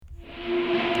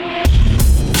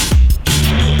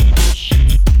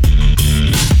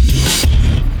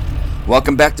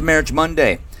Welcome back to Marriage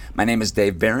Monday. My name is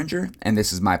Dave Barringer, and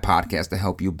this is my podcast to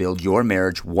help you build your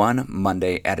marriage one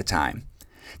Monday at a time.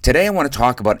 Today I want to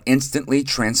talk about instantly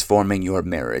transforming your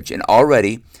marriage. And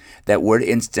already, that word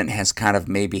instant has kind of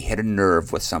maybe hit a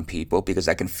nerve with some people because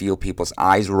I can feel people's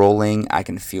eyes rolling. I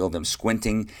can feel them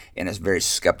squinting in a very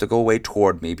skeptical way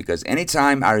toward me because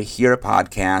anytime I hear a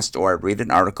podcast or I read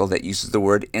an article that uses the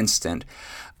word instant,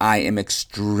 I am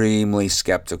extremely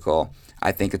skeptical.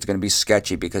 I think it's going to be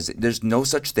sketchy because there's no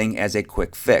such thing as a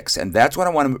quick fix. And that's what I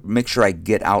want to make sure I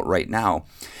get out right now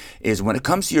is when it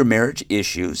comes to your marriage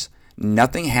issues,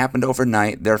 nothing happened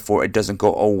overnight, therefore it doesn't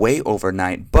go away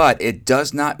overnight. But it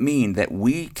does not mean that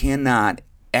we cannot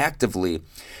actively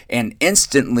and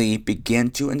instantly begin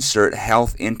to insert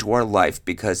health into our life,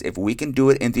 because if we can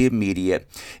do it in the immediate,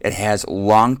 it has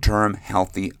long-term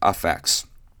healthy effects.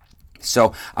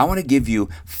 So I want to give you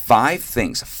 5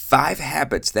 things, 5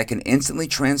 habits that can instantly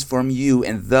transform you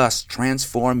and thus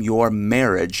transform your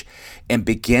marriage and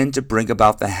begin to bring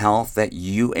about the health that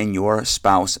you and your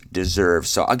spouse deserve.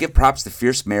 So I'll give props to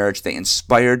Fierce Marriage. They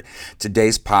inspired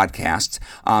today's podcast.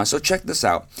 So check this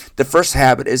out. The first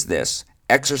habit is this: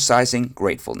 exercising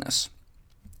gratefulness.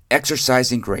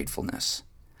 Exercising gratefulness.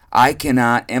 I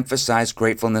cannot emphasize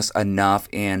gratefulness enough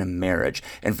in marriage.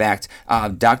 In fact,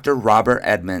 Dr. Robert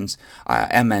Emmons,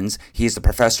 he's the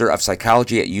professor of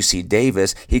psychology at UC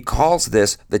Davis. He calls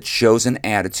this the chosen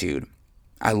attitude.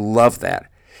 I love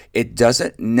that. It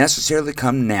doesn't necessarily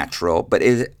come natural, but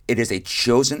it is a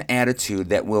chosen attitude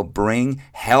that will bring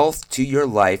health to your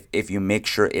life if you make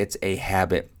sure it's a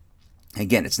habit.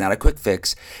 Again, it's not a quick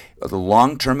fix. The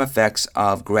long-term effects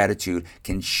of gratitude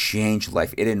can change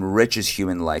life. It enriches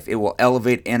human life. It will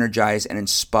elevate, energize, and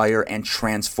inspire and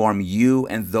transform you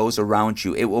and those around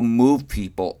you. It will move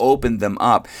people, open them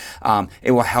up. It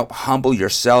will help humble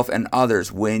yourself and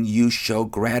others when you show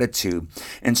gratitude.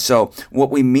 And so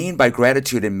what we mean by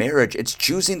gratitude in marriage, it's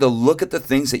choosing to look at the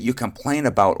things that you complain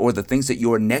about or the things that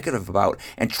you are negative about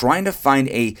and trying to find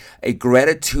a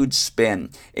gratitude spin,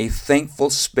 a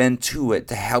thankful spin to it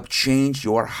to help change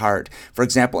your heart. For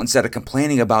example, instead of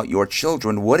complaining about your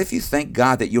children, what if you thank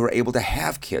God that you were able to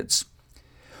have kids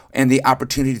and the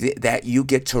opportunity that you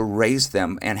get to raise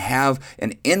them and have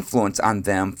an influence on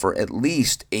them for at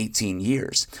least 18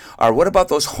 years? Or what about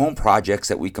those home projects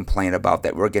that we complain about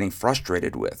that we're getting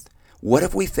frustrated with? What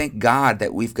if we thank God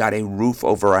that we've got a roof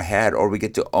over our head, or we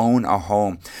get to own a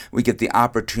home? We get the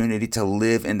opportunity to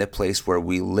live in the place where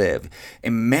we live.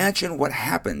 Imagine what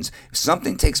happens if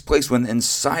something takes place when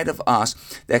inside of us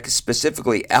that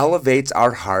specifically elevates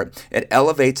our heart, it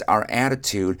elevates our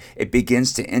attitude, it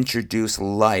begins to introduce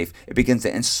life, it begins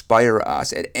to inspire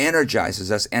us, it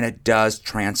energizes us, and it does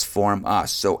transform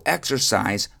us. So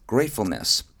exercise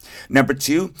gratefulness. Number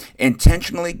 2,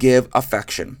 intentionally give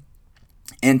affection.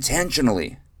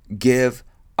 Intentionally give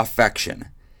affection.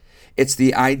 It's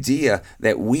the idea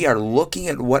that we are looking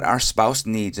at what our spouse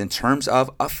needs in terms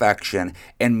of affection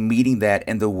and meeting that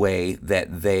in the way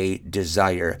that they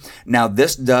desire. Now,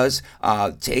 this does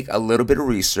take a little bit of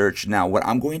research. Now, what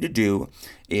I'm going to do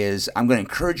is I'm going to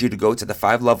encourage you to go to the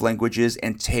 5 love languages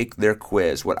and take their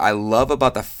quiz. What I love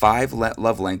about the 5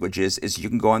 love languages is you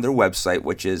can go on their website,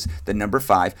 which is the number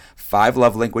 5,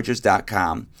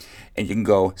 5lovelanguages.com, and you can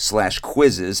go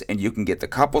 /quizzes, and you can get the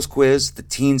couples quiz, the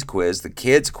teens quiz, the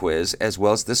kids quiz, as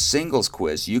well as the singles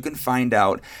quiz. You can find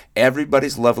out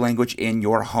everybody's love language in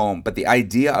your home. But the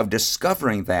idea of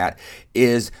discovering that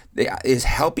is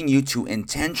helping you to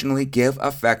intentionally give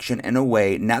affection in a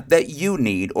way not that you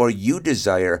need or you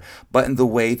desire, but in the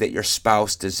way that your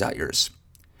spouse desires.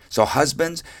 So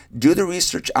husbands, do the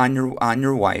research on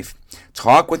your wife.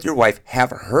 Talk with your wife.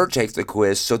 Have her take the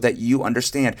quiz so that you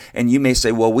understand. And you may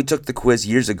say, well, we took the quiz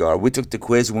years ago. Or we took the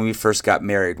quiz when we first got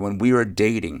married, when we were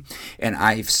dating. And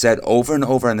I've said over and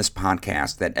over on this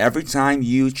podcast that every time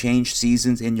you change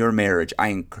seasons in your marriage, I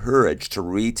encourage to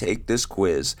retake this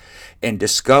quiz and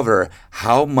discover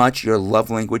how much your love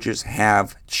languages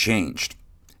have changed.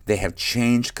 They have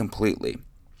changed completely.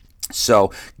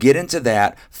 So get into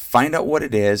that, find out what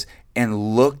it is,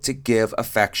 and look to give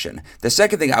affection. The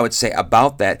second thing I would say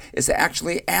about that is to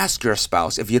actually ask your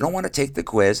spouse. If you don't want to take the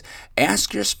quiz,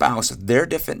 ask your spouse their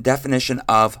different definition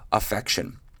of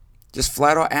affection. Just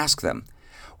flat out ask them,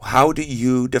 how do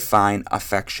you define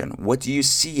affection? What do you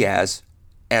see as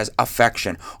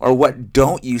affection, or what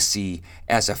don't you see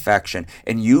as affection?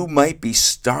 And you might be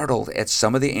startled at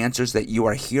some of the answers that you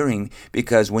are hearing,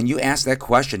 because when you ask that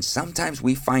question, sometimes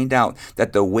we find out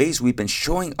that the ways we've been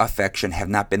showing affection have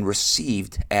not been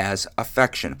received as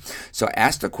affection. So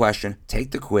ask the question,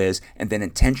 take the quiz, and then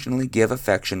intentionally give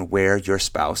affection where your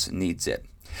spouse needs it.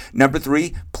 Number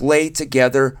 3, play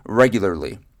together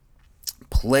regularly.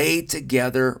 Play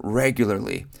together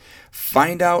regularly.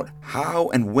 Find out how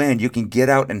and when you can get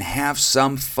out and have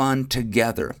some fun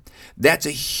together. That's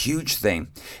a huge thing.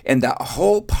 And the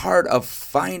whole part of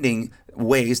finding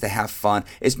ways to have fun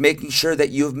is making sure that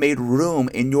you've made room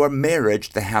in your marriage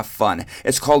to have fun.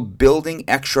 It's called building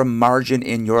extra margin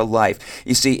in your life.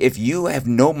 You see, if you have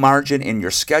no margin in your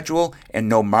schedule and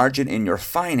no margin in your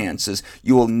finances,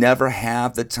 you will never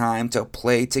have the time to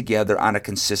play together on a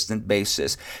consistent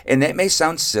basis. And that may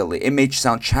sound silly. It may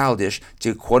sound childish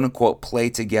to quote unquote play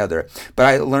together. But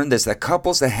I learned this, that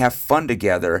couples that have fun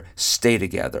together stay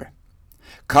together.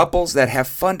 Couples that have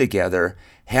fun together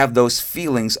have those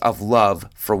feelings of love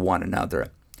for one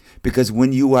another. Because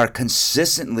when you are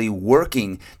consistently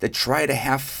working to try to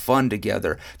have fun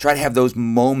together, try to have those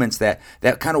moments that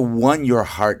kind of won your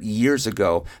heart years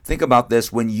ago. Think about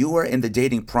this. When you were in the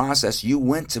dating process, you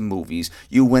went to movies,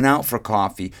 you went out for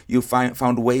coffee, you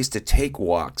found ways to take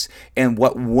walks. And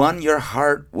what won your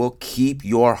heart will keep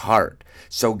your heart.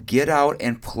 So get out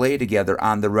and play together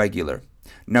on the regular.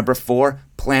 Number 4,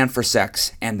 plan for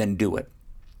sex and then do it.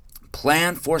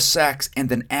 Plan for sex and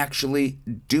then actually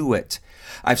do it.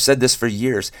 I've said this for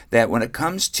years, that when it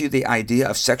comes to the idea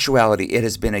of sexuality, it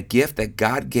has been a gift that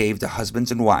God gave to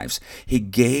husbands and wives. He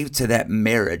gave to that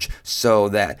marriage so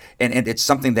that, and it's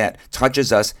something that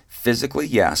touches us physically,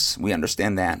 yes, we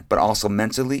understand that, but also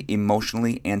mentally,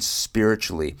 emotionally, and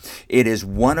spiritually. It is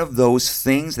one of those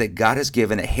things that God has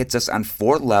given. It hits us on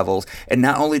 4 levels, and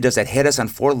not only does it hit us on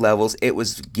 4 levels, it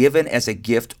was given as a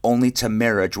gift only to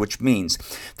marriage, which means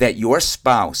that your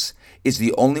spouse is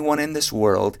the only one in this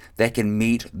world that can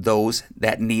meet those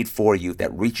that need for you,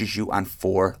 that reaches you on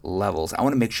 4 levels. I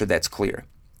want to make sure that's clear.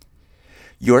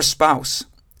 Your spouse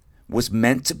was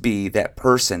meant to be that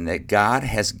person that God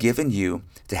has given you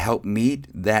to help meet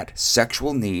that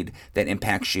sexual need that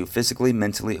impacts you physically,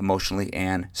 mentally, emotionally,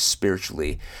 and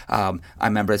spiritually. I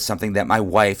remember it's something that my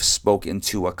wife spoke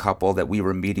into a couple that we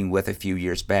were meeting with a few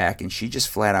years back, and she just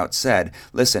flat out said,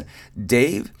 listen,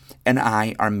 Dave and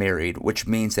I are married, which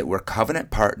means that we're covenant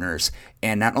partners.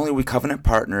 And not only are we covenant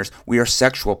partners, we are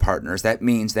sexual partners. That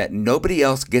means that nobody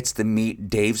else gets to meet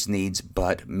Dave's needs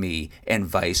but me, and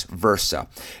vice versa.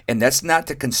 And that's not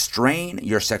to constrain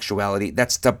your sexuality.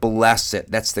 That's to bless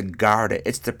it. That's to guard it.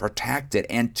 It's to protect it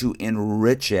and to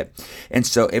enrich it. And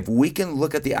so if we can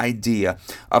look at the idea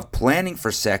of planning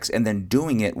for sex and then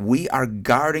doing it, we are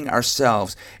guarding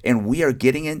ourselves, and we are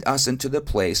getting us into the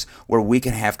place where we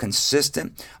can have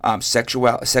consistent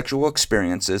sexual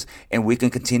experiences, and we can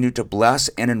continue to bless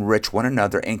and enrich one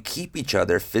another and keep each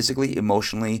other physically,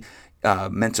 emotionally,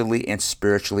 mentally, and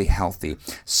spiritually healthy.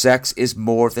 Sex is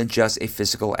more than just a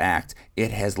physical act.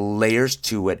 It has layers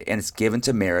to it, and it's given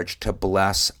to marriage to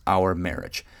bless our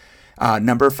marriage.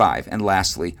 Number 5, and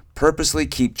lastly, purposely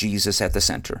keep Jesus at the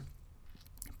center.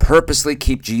 Purposely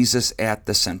keep Jesus at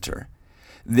the center.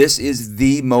 This is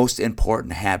the most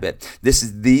important habit. This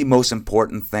is the most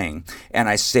important thing. And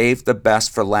I saved the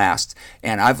best for last.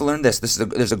 And I've learned this.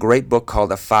 There's a great book called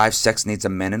The 5 Sex Needs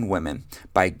of Men and Women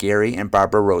by Gary and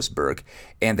Barbara Roseberg.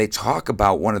 And they talk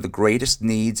about one of the greatest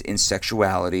needs in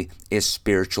sexuality is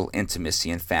spiritual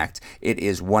intimacy. In fact, it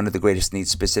is one of the greatest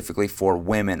needs specifically for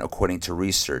women, according to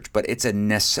research. But it's a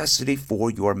necessity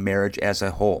for your marriage as a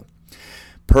whole.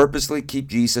 Purposely keep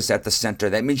Jesus at the center.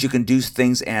 That means you can do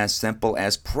things as simple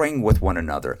as praying with one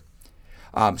another,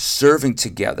 serving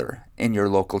together in your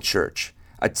local church,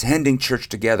 attending church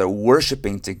together,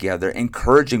 worshiping together,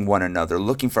 encouraging one another,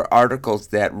 looking for articles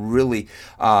that really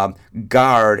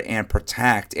guard and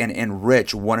protect and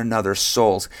enrich one another's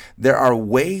souls. There are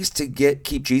ways to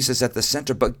keep Jesus at the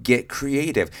center, but get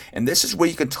creative. And this is where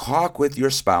you can talk with your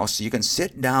spouse. So you can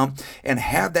sit down and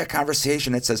have that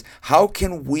conversation that says, how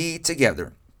can we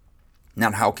together,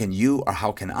 not how can you or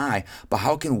how can I, but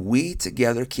how can we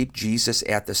together keep Jesus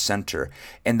at the center?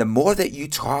 And the more that you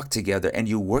talk together and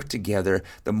you work together,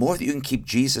 the more that you can keep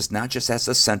Jesus not just as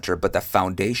the center, but the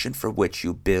foundation for which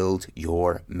you build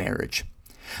your marriage.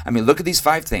 I mean, look at these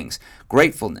 5 things: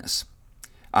 gratefulness,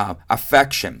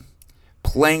 affection,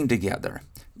 playing together,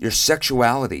 your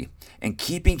sexuality, and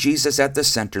keeping Jesus at the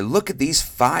center. Look at these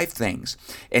 5 things.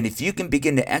 And if you can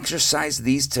begin to exercise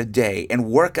these today and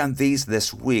work on these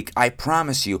this week, I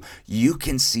promise you, you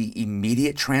can see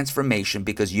immediate transformation,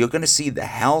 because you're going to see the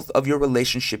health of your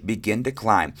relationship begin to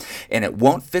climb. And it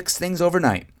won't fix things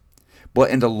overnight, but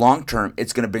in the long term,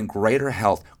 it's going to bring greater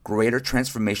health, greater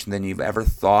transformation than you've ever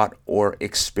thought or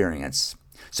experienced.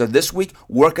 So this week,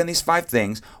 work on these 5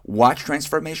 things, watch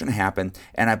transformation happen,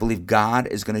 and I believe God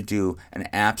is going to do an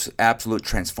absolute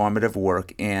transformative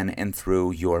work in and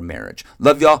through your marriage.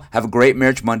 Love y'all. Have a great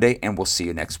Marriage Monday, and we'll see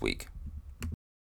you next week.